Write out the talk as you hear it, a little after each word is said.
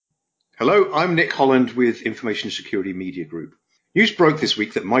Hello, I'm Nick Holland with Information Security Media Group. News broke this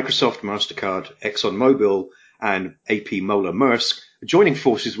week that Microsoft, MasterCard, ExxonMobil, and AP Moller Maersk are joining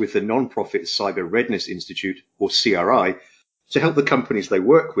forces with the non-profit Cyber Readiness Institute, or CRI, to help the companies they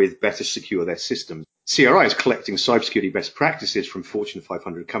work with better secure their systems. CRI is collecting cybersecurity best practices from Fortune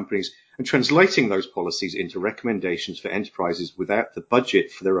 500 companies and translating those policies into recommendations for enterprises without the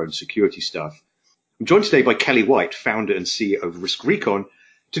budget for their own security staff. I'm joined today by Kelly White, founder and CEO of RiskRecon,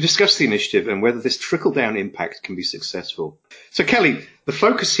 to discuss the initiative and whether this trickle-down impact can be successful. So Kelly, the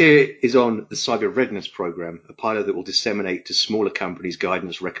focus here is on the Cyber Readiness Program, a pilot that will disseminate to smaller companies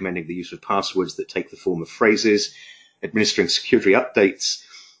guidance recommending the use of passwords that take the form of phrases, administering security updates,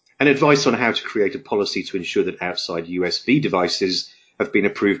 and advice on how to create a policy to ensure that outside USB devices have been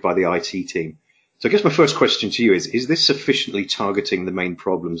approved by the IT team. So I guess my first question to you is this sufficiently targeting the main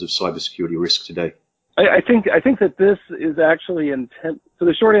problems of cybersecurity risk today? I think that this is actually intent. So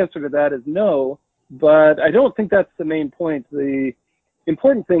the short answer to that is no, but I don't think that's the main point. The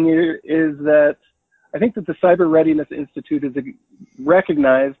important thing here is that I think that the Cyber Readiness Institute is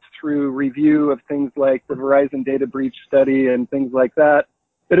recognized through review of things like the Verizon data breach study and things like that,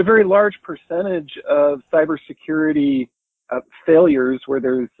 that a very large percentage of cybersecurity failures where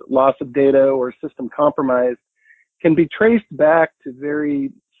there's loss of data or system compromise can be traced back to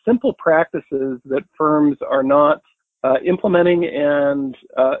very simple practices that firms are not implementing and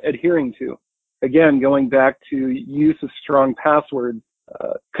adhering to. Again, going back to use of strong passwords,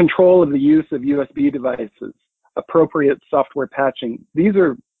 control of the use of USB devices, appropriate software patching. These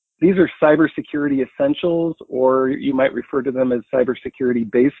are cybersecurity essentials, or you might refer to them as cybersecurity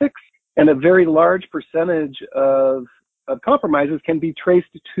basics. And a very large percentage of compromises can be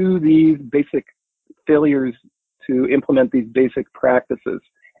traced to these basic failures to implement these basic practices.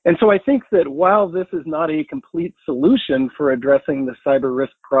 And so I think that while this is not a complete solution for addressing the cyber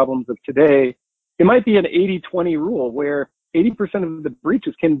risk problems of today, it might be an 80-20 rule where 80% of the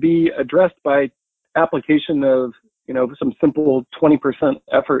breaches can be addressed by application of, some simple 20%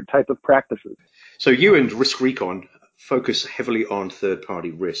 effort type of practices. So you and RiskRecon focus heavily on third-party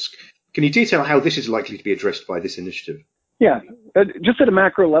risk. Can you detail how this is likely to be addressed by this initiative? Yeah, just at a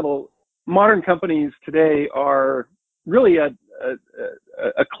macro level, modern companies today are really a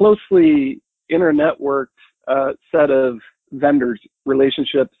closely internetworked set of vendors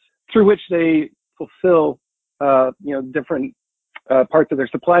relationships through which they fulfill different parts of their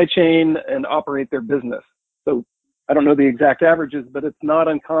supply chain and operate their business. So I don't know the exact averages, but it's not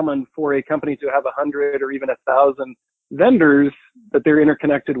uncommon for a company to have 100 or even 1,000 vendors that they're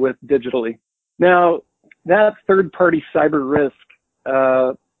interconnected with digitally. Now, that third-party cyber risk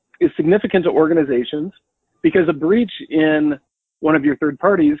is significant to organizations because a breach in one of your third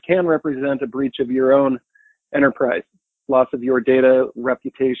parties can represent a breach of your own enterprise, loss of your data,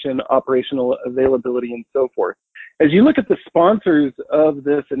 reputation, operational availability, and so forth. As you look at the sponsors of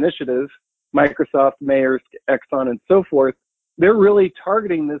this initiative, Microsoft, Maersk, Exxon, and so forth, they're really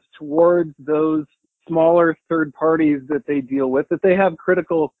targeting this towards those smaller third parties that they deal with, that they have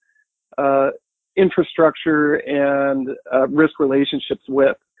critical infrastructure and risk relationships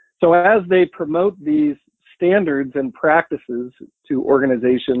with. So as they promote these standards and practices to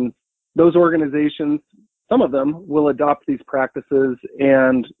organizations, those organizations, some of them will adopt these practices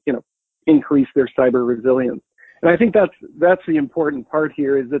and, increase their cyber resilience. And I think that's the important part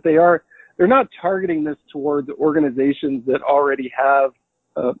here is that they're not targeting this towards organizations that already have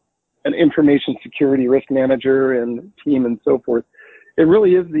an information security risk manager and team and so forth. It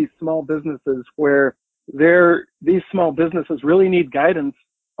really is these small businesses where these small businesses really need guidance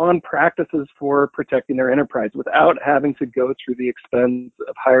on practices for protecting their enterprise without having to go through the expense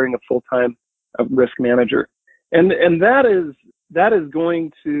of hiring a full-time risk manager. And that is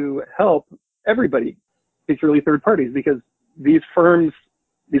going to help everybody, particularly third parties, because these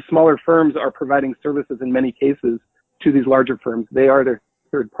smaller firms are providing services in many cases to these larger firms. They are their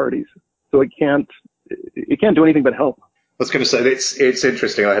third parties. So it can't do anything but help. I was going to say, it's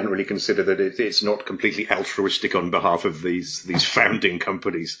interesting. I hadn't really considered that it's not completely altruistic on behalf of these founding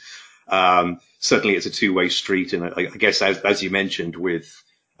companies. Certainly, it's a two-way street, and I guess as you mentioned, with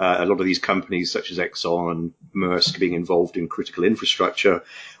a lot of these companies such as Exxon and Maersk being involved in critical infrastructure,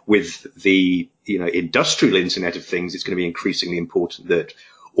 with the industrial Internet of Things, it's going to be increasingly important that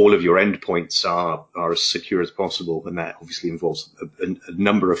all of your endpoints are as secure as possible, and that obviously involves a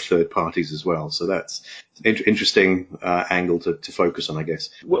number of third parties as well. So that's an interesting angle to focus on, I guess.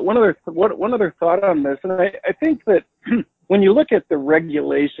 One other thought on this, and I think that when you look at the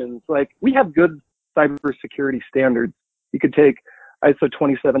regulations, like we have good cybersecurity standards. You could take ISO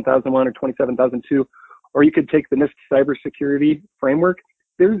 27001 or 27002, or you could take the NIST cybersecurity framework.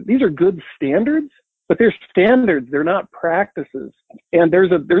 these are good standards, but they're standards. They're not practices. And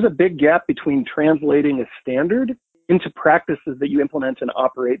there's a big gap between translating a standard into practices that you implement and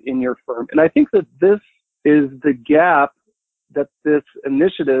operate in your firm. And I think that this is the gap that this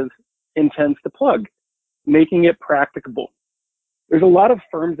initiative intends to plug, making it practicable. There's a lot of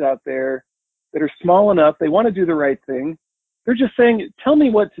firms out there that are small enough, they want to do the right thing. They're just saying, tell me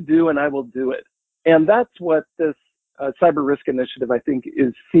what to do and I will do it. And that's what this cyber risk initiative, I think,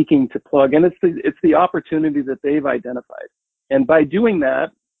 is seeking to plug. And it's the opportunity that they've identified. And by doing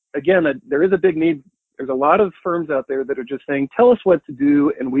that, again, there is a big need. There's a lot of firms out there that are just saying, tell us what to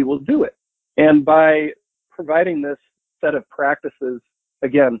do and we will do it. And by providing this set of practices,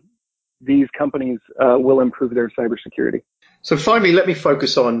 again, these companies will improve their cybersecurity. So finally, let me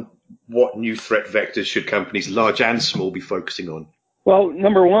focus on what new threat vectors should companies, large and small, be focusing on. Well,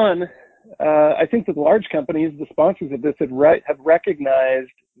 number one, I think that large companies, the sponsors of this, have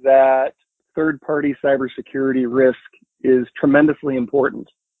recognized that third-party cybersecurity risk is tremendously important.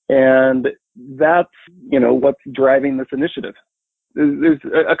 And that's, what's driving this initiative. There's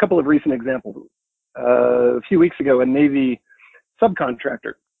a couple of recent examples. A few weeks ago, a Navy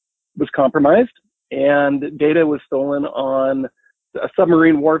subcontractor was compromised and data was stolen on a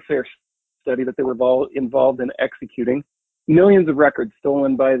submarine warfare study that they were involved in executing. Millions of records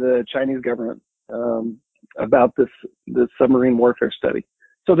stolen by the Chinese government about this submarine warfare study.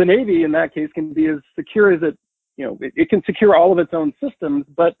 So the Navy in that case can be as secure as it can secure all of its own systems,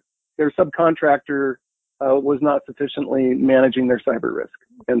 but their subcontractor was not sufficiently managing their cyber risk.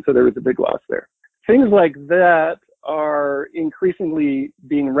 And so there was a big loss there. Things like that are increasingly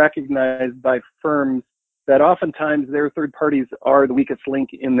being recognized by firms that oftentimes their third parties are the weakest link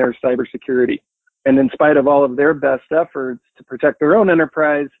in their cybersecurity. And in spite of all of their best efforts to protect their own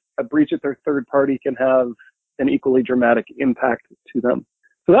enterprise, a breach at their third party can have an equally dramatic impact to them.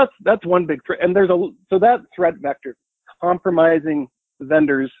 So that's one big threat. And so that threat vector, compromising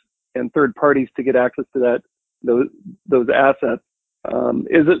vendors and third parties to get access to those assets,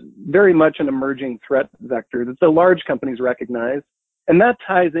 is very much an emerging threat vector that the large companies recognize. And that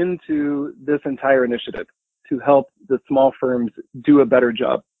ties into this entire initiative to help the small firms do a better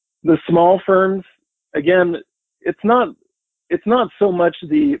job. The small firms, again, it's not so much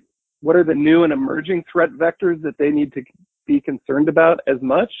what are the new and emerging threat vectors that they need to be concerned about as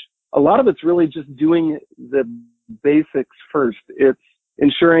much. A lot of it's really just doing the basics first. It's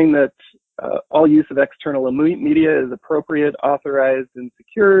ensuring that all use of external media is appropriate, authorized, and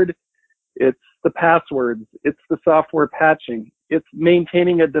secured. It's the passwords. It's the software patching. It's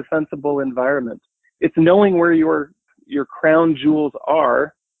maintaining a defensible environment. It's knowing where your crown jewels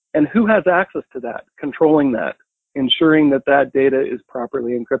are and who has access to that, controlling that, ensuring that data is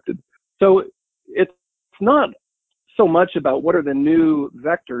properly encrypted. So it's not so much about what are the new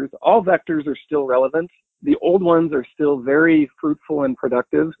vectors. All vectors are still relevant. The old ones are still very fruitful and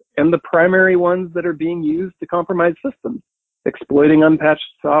productive, and the primary ones that are being used to compromise systems, exploiting unpatched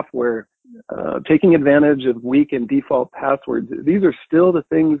software, taking advantage of weak and default passwords. These are still the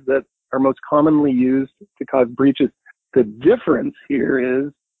things that are most commonly used to cause breaches. The difference here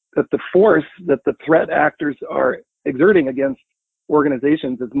is that the force that the threat actors are exerting against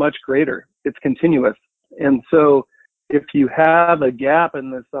organizations is much greater. It's continuous. And so if you have a gap in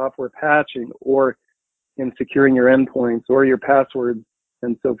the software patching or in securing your endpoints or your passwords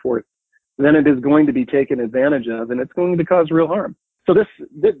and so forth, then it is going to be taken advantage of and it's going to cause real harm. So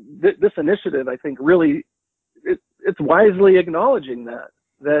this initiative, I think, really, it's wisely acknowledging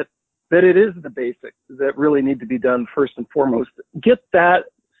that it is the basics that really need to be done first and foremost. Get that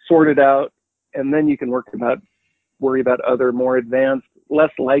sorted out, and then you can worry about other more advanced,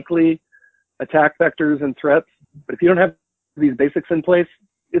 less likely attack vectors and threats. But if you don't have these basics in place,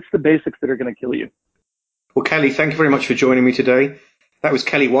 it's the basics that are going to kill you. Well, Kelly, thank you very much for joining me today. That was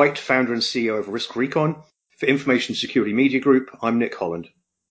Kelly White, founder and CEO of RiskRecon. For Information Security Media Group, I'm Nick Holland.